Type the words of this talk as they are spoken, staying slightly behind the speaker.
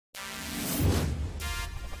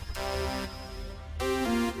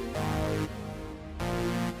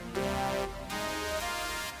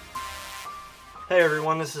Hey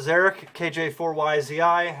everyone, this is Eric, KJ4YZI.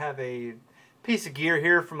 I have a piece of gear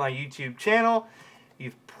here from my YouTube channel.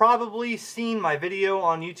 You've probably seen my video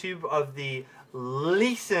on YouTube of the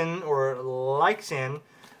Leixen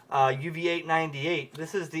UV898.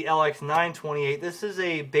 This is the LX-928. This is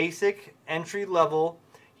a basic entry-level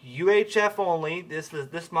UHF only.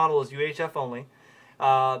 This model is UHF only.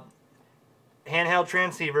 Handheld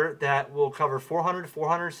transceiver that will cover 400 to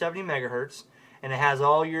 470 megahertz. And it has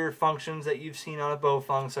all your functions that you've seen on a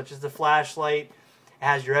Bofeng, such as the flashlight. It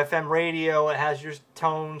has your FM radio. It has your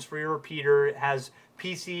tones for your repeater. It has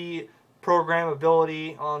PC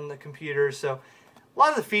programmability on the computer. So a lot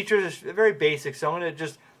of the features are very basic. So I'm going to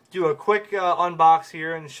just do a quick unbox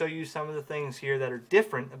here and show you some of the things here that are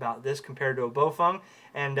different about this compared to a Bofeng,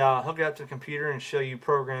 and hook it up to the computer and show you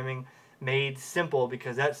programming made simple,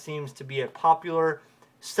 because that seems to be a popular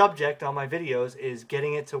subject on my videos, is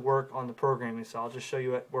getting it to work on the programming. So I'll just show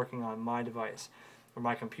you it working on my device or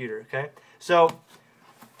my computer. Okay, so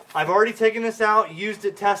I've already taken this out, used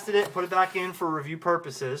it, tested it, put it back in for review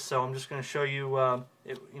purposes. So I'm just going to show you,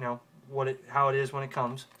 how it is when it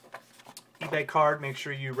comes. eBay card. Make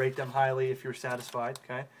sure you rate them highly if you're satisfied.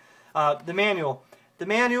 Okay, the manual. The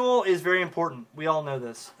manual is very important. We all know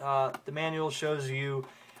this. The manual shows you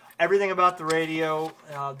everything about the radio.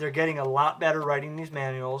 They're getting a lot better writing these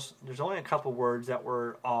manuals. There's only a couple words that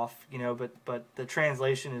were off, but the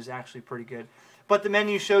translation is actually pretty good. But the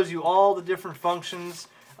menu shows you all the different functions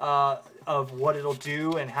of what it'll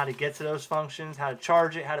do and how to get to those functions, how to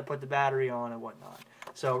charge it, how to put the battery on, and whatnot.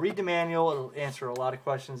 So read the manual. It'll answer a lot of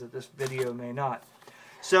questions that this video may not.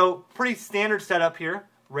 So pretty standard setup here.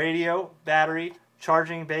 Radio, battery,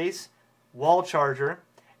 charging base, wall charger,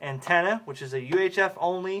 antenna, which is a UHF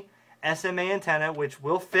only SMA antenna, which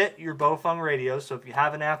will fit your Bofeng radio. So if you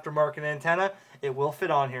have an aftermarket antenna, it will fit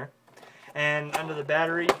on here. And under the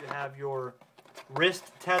battery, you have your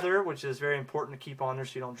wrist tether, which is very important to keep on there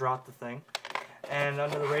so you don't drop the thing. And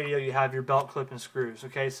under the radio, you have your belt clip and screws.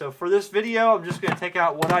 Okay, so for this video, I'm just going to take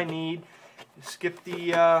out what I need. Skip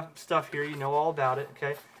the stuff here. You know all about it.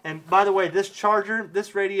 Okay. And by the way,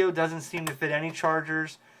 this radio doesn't seem to fit any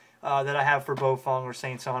chargers that I have for Bofeng or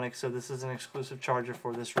Saint Sonic, so this is an exclusive charger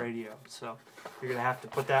for this radio. So you're going to have to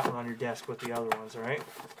put that one on your desk with the other ones, all right?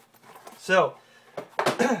 So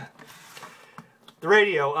the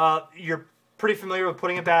radio, you're pretty familiar with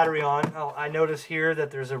putting a battery on. Oh, I notice here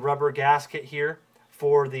that there's a rubber gasket here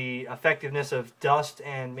for the effectiveness of dust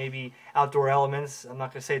and maybe outdoor elements. I'm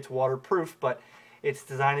not going to say it's waterproof, but it's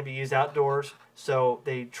designed to be used outdoors. So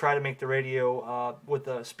they try to make the radio with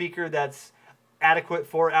a speaker that's adequate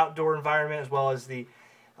for outdoor environment, as well as the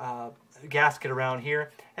gasket around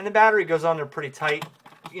here. And the battery goes on there pretty tight,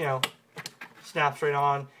 snaps right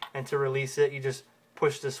on. And to release it, you just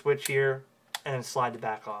push the switch here and then slide the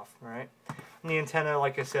back off. All right. And the antenna,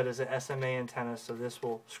 like I said, is an SMA antenna, so this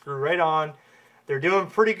will screw right on. They're doing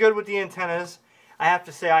pretty good with the antennas. I have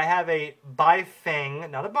to say, I have a Bifeng,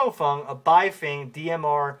 not a Bofeng, a Bifeng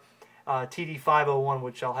DMR TD501,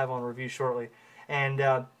 which I'll have on review shortly.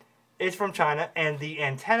 And it's from China, and the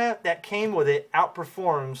antenna that came with it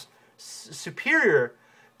outperforms superior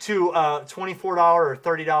to $24 or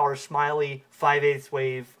 $30 Smiley 5/8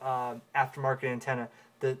 wave aftermarket antenna.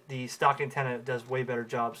 The stock antenna does way better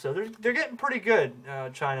job. So they're getting pretty good,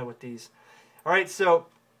 China, with these. All right, so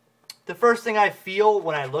the first thing I feel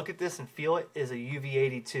when I look at this and feel it is a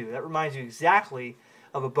UV82. That reminds you exactly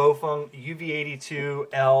of a Bofeng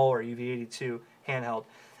UV82L or UV82 handheld.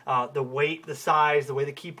 The weight, the size, the way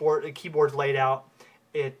the keyboard's laid out,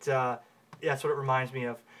 that's what it reminds me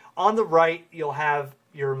of. On the right, you'll have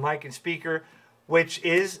your mic and speaker, which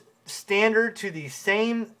is standard to the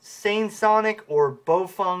same Saint Sonic or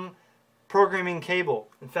Bofeng programming cable.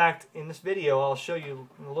 In fact, in this video, I'll show you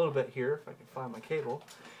in a little bit here, if I can find my cable.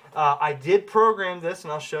 I did program this,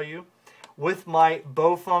 and I'll show you, with my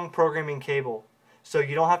Bofeng programming cable. So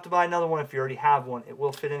you don't have to buy another one if you already have one. It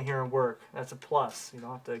will fit in here and work. That's a plus. You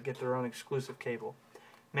don't have to get their own exclusive cable.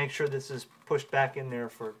 Make sure this is pushed back in there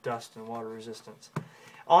for dust and water resistance.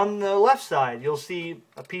 On the left side, you'll see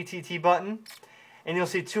a PTT button, and you'll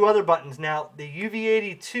see two other buttons. Now, the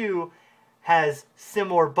UV82 has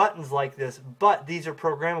similar buttons like this, but these are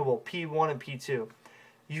programmable, P1 and P2.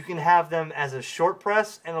 You can have them as a short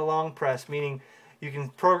press and a long press, meaning you can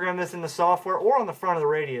program this in the software or on the front of the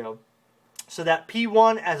radio. So that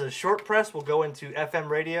P1 as a short press will go into FM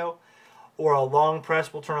radio, or a long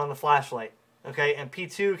press will turn on the flashlight. Okay, and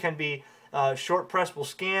P2 can be short press will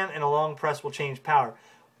scan and a long press will change power.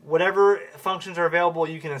 Whatever functions are available,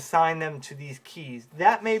 you can assign them to these keys.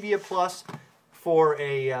 That may be a plus for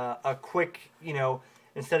a quick,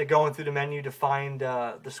 instead of going through the menu to find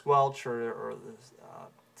the squelch or the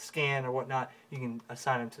scan or whatnot, you can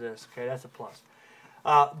assign them to this. Okay, that's a plus.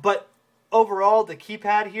 But overall, the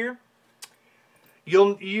keypad here,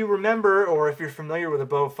 you remember, or if you're familiar with a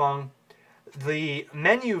Bofeng, the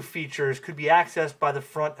menu features could be accessed by the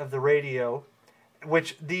front of the radio,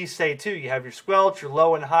 which these say too. You have your squelch, your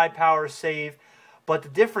low and high power save, but the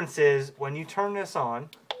difference is when you turn this on,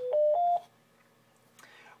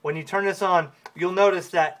 you'll notice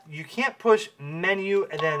that you can't push menu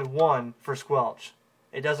and then 1 for squelch.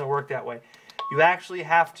 It doesn't work that way. You actually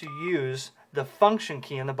have to use the function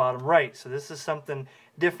key on the bottom right. So this is something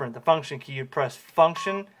different. The function key, you press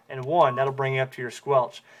function and 1. That'll bring you up to your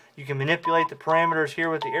squelch. You can manipulate the parameters here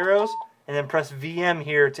with the arrows and then press VM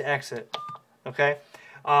here to exit. Okay.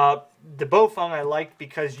 The Bofeng I liked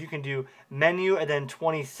because you can do menu and then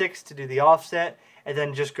 26 to do the offset, and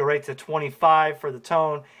then just go right to 25 for the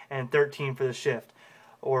tone and 13 for the shift,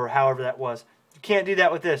 or however that was. You can't do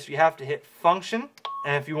that with this. You have to hit function,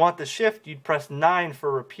 and if you want the shift, you'd press 9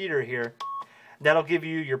 for repeater here. That'll give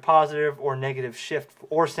you your positive or negative shift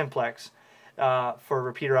or simplex for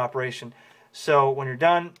repeater operation. So when you're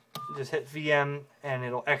done, just hit VM and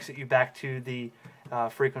it'll exit you back to the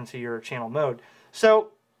frequency or channel mode. So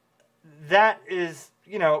that is,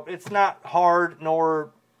 you know, it's not hard nor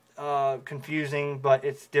confusing, but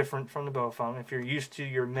it's different from the Bofeng. If you're used to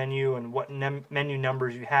your menu and what menu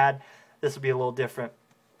numbers you had, this will be a little different.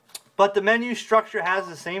 But the menu structure has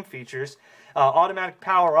the same features. Automatic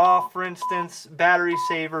power off, for instance, battery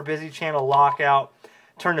saver, busy channel lockout,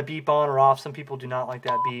 turn the beep on or off. Some people do not like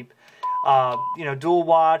that beep. You know, dual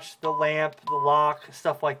watch, the lamp, the lock,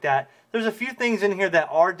 stuff like that. There's a few things in here that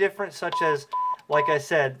are different, such as, like I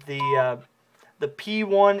said, the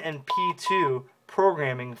P1 and P2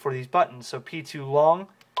 programming for these buttons. So P2 long,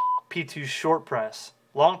 P2 short press.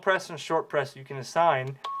 Long press and short press, you can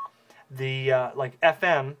assign the, like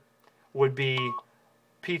FM would be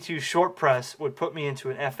P2 short press would put me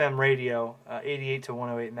into an FM radio, 88 to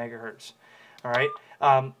 108 megahertz. All right,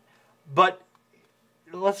 but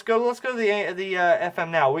let's go to the FM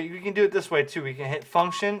now. We can do it this way too. We can hit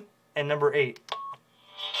function and number 8.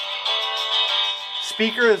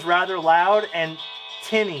 Speaker is rather loud and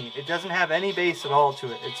tinny. It doesn't have any bass at all to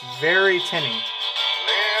it. It's very tinny.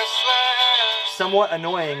 Somewhat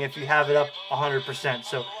annoying if you have it up 100%.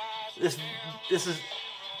 So this is.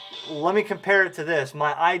 Let me compare it to this.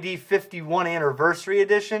 My ID 51 anniversary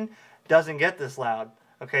edition doesn't get this loud.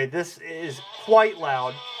 Okay, this is quite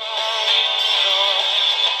loud.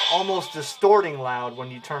 Almost distorting loud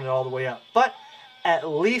when you turn it all the way up. But at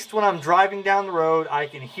least when I'm driving down the road, I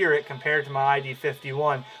can hear it compared to my ID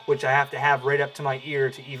 51, which I have to have right up to my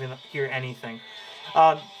ear to even hear anything.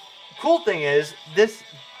 Cool thing is, this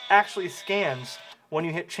actually scans. When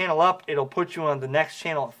you hit channel up, it'll put you on the next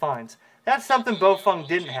channel it finds. That's something Bofeng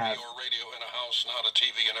didn't have.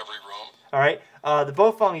 Alright, the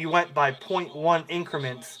Bofeng, you went by 0.1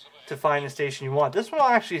 increments to find the station you want. This one will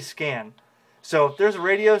actually scan. So if there's a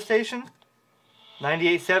radio station,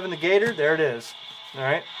 98.7 the Gator, there it is.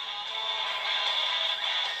 Alright.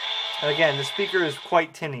 Again, the speaker is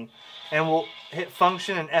quite tinny. And we'll hit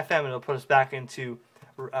function and FM and it'll put us back into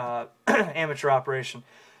amateur operation.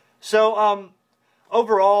 So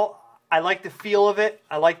overall, I like the feel of it.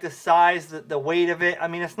 I like the size, the weight of it. I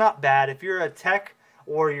mean, it's not bad. If you're a tech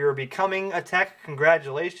or you're becoming a tech,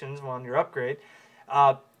 congratulations on your upgrade.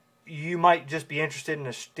 You might just be interested in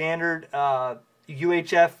a standard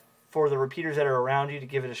UHF for the repeaters that are around you to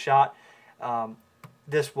give it a shot.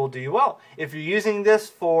 This will do you well. If you're using this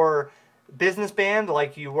for business band,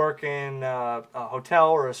 like you work in a hotel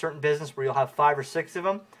or a certain business where you'll have 5 or 6 of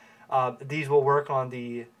them, these will work on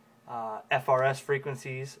the FRS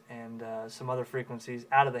frequencies and some other frequencies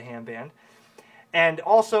out of the ham band. And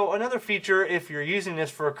also another feature, if you're using this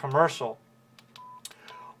for a commercial,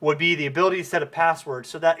 would be the ability to set a password,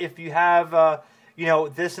 so that if you have you know,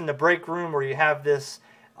 this in the break room, or you have this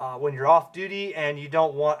when you're off duty and you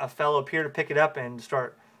don't want a fellow peer to pick it up and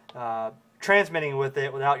start transmitting with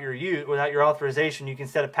it without your authorization, you can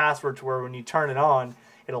set a password to where when you turn it on,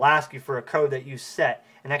 it'll ask you for a code that you set.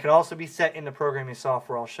 And that can also be set in the programming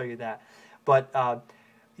software. I'll show you that. But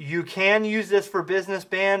you can use this for business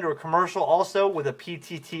band or commercial also with a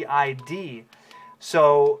PTT ID.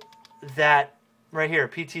 So that, right here,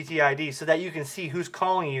 PTT ID, so that you can see who's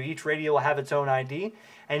calling you. Each radio will have its own ID.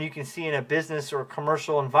 And you can see in a business or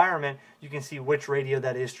commercial environment, you can see which radio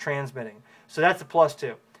that is transmitting. So that's a plus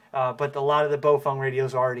too. But a lot of the Bofeng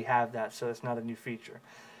radios already have that, so it's not a new feature.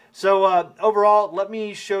 So overall, let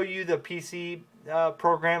me show you the PC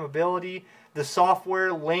programmability. The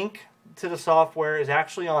software link to the software is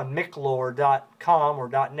actually on miclore.com or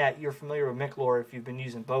 .net. You're familiar with Miclore if you've been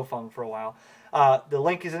using Bofung for a while. The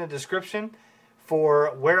link is in the description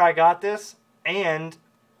for where I got this and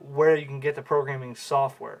where you can get the programming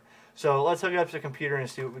software. So let's hook it up to the computer and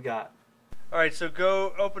see what we got. Alright, so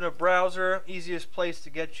go open a browser. Easiest place to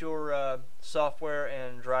get your software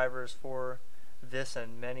and drivers for this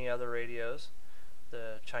and many other radios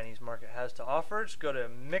the Chinese market has to offer. Just go to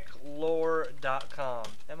miclore.com,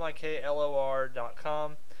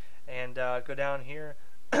 MIKLOR.com, and go down here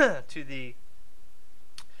to the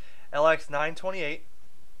LX-928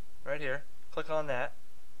 right here. Click on that,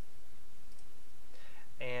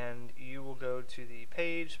 and you will go to the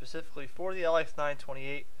page specifically for the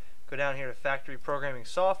LX-928. Go down here to Factory Programming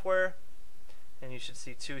Software, and you should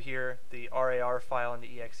see two here, the RAR file and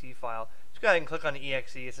the EXE file. Just go ahead and click on the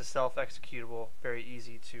EXE. It's a self-executable, very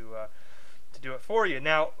easy to do it for you.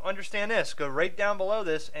 Now, understand this. Go right down below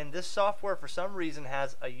this, and this software, for some reason,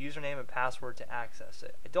 has a username and password to access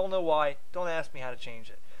it. I don't know why. Don't ask me how to change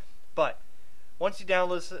it. But once you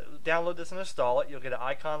download this and install it, you'll get an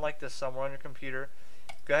icon like this somewhere on your computer.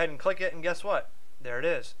 Go ahead and click it, and guess what? There it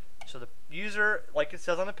is. So the user, like it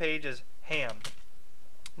says on the page, is Ham.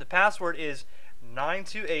 The password is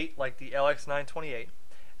 928, like the LX928,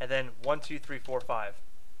 and then 12345.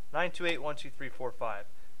 928 12345.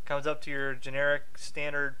 Comes up to your generic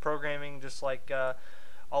standard programming, just like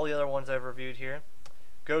all the other ones I've reviewed here.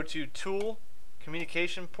 Go to Tool,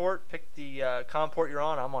 Communication Port, pick the COM port you're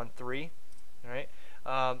on. I'm on 3. All right.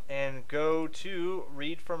 And go to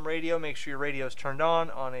Read from Radio. Make sure your radio is turned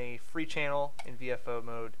on a free channel in VFO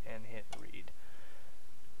mode, and hit Read.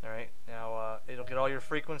 Alright, now it'll get all your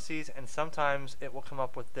frequencies, and sometimes it will come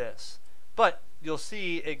up with this. But you'll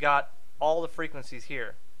see it got all the frequencies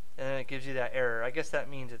here, and then it gives you that error. I guess that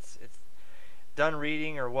means it's done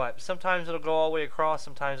reading or what. Sometimes it'll go all the way across,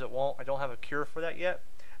 sometimes it won't. I don't have a cure for that yet.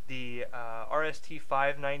 The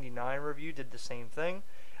RST599 review did the same thing.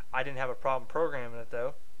 I didn't have a problem programming it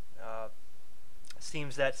though.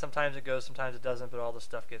 Seems that sometimes it goes, sometimes it doesn't, but all the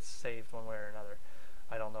stuff gets saved one way or another.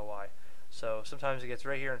 I don't know why. So sometimes it gets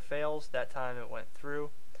right here and fails. That time it went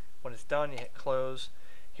through. When it's done, you hit close.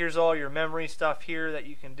 Here's all your memory stuff here that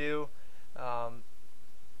you can do,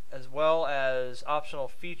 as well as optional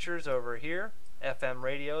features over here. FM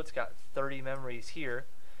radio, it's got 30 memories here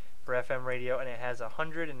for FM radio, and it has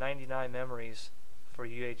 199 memories for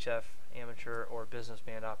UHF amateur or business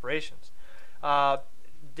band operations.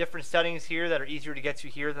 Different settings here that are easier to get to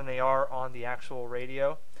here than they are on the actual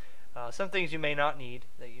radio. Some things you may not need,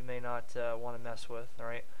 that you may not want to mess with. All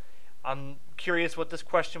right, I'm curious what this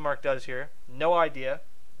question mark does here. No idea.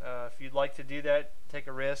 If you'd like to do that, take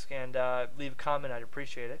a risk and leave a comment. I'd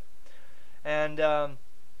appreciate it. And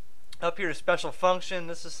up here, special function.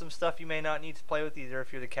 This is some stuff you may not need to play with either.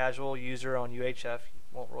 If you're the casual user on UHF, you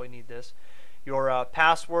won't really need this. Your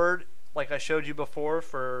password, like I showed you before,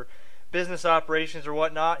 for business operations or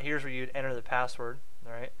whatnot, here's where you'd enter the password.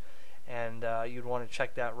 All right, and you'd want to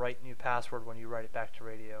check that write new password when you write it back to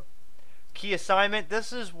radio. Key assignment,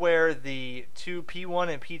 this is where the two P1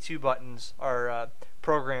 and P2 buttons are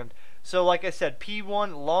programmed. So like I said,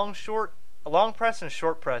 P1 long press and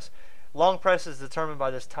short press. Long press is determined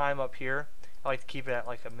by this time up here. I like to keep it at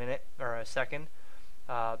like a minute or a second.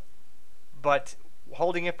 But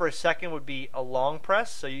holding it for a second would be a long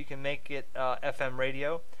press, so you can make it FM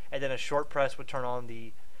radio, and then a short press would turn on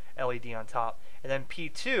the LED on top. And then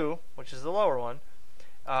P2, which is the lower one,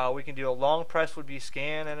 we can do a long press would be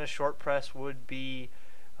scan, and a short press would be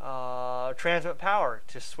transmit power,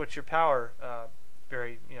 to switch your power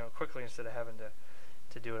very quickly instead of having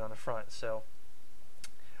to do it on the front. So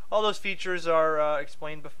all those features are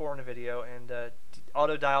explained before in the video, and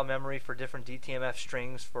auto dial memory for different DTMF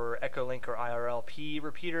strings for Echolink or IRLP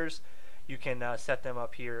repeaters. You can set them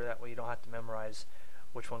up here. That way you don't have to memorize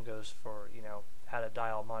which one goes for how to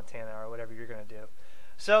dial Montana or whatever you're going to do.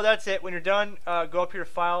 So that's it. When you're done, go up here to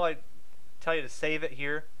File. I tell you to save it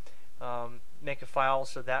here. Make a file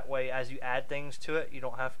so that way as you add things to it, you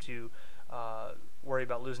don't have to worry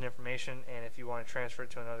about losing information. And if you want to transfer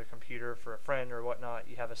it to another computer for a friend or whatnot,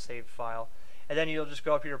 you have a saved file. And then you'll just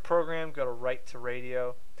go up here to Program, go to Write to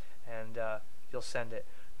Radio, and you'll send it.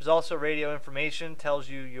 There's also radio information, tells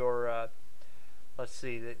you your, let's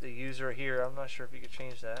see, the user here. I'm not sure if you could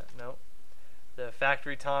change that. No. The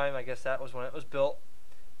factory time, I guess that was when it was built,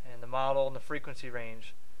 and the model and the frequency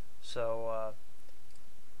range. So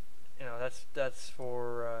that's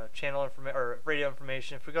for channel information or radio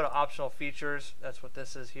information. If we go to optional features, that's what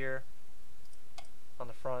this is here on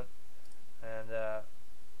the front, and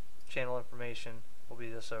channel information will be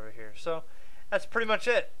this over here. So that's pretty much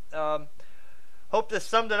it. Hope this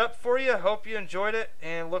summed it up for you. Hope you enjoyed it,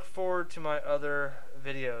 and look forward to my other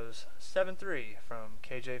videos. 7-3 from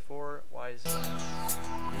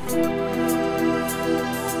KJ4YZ.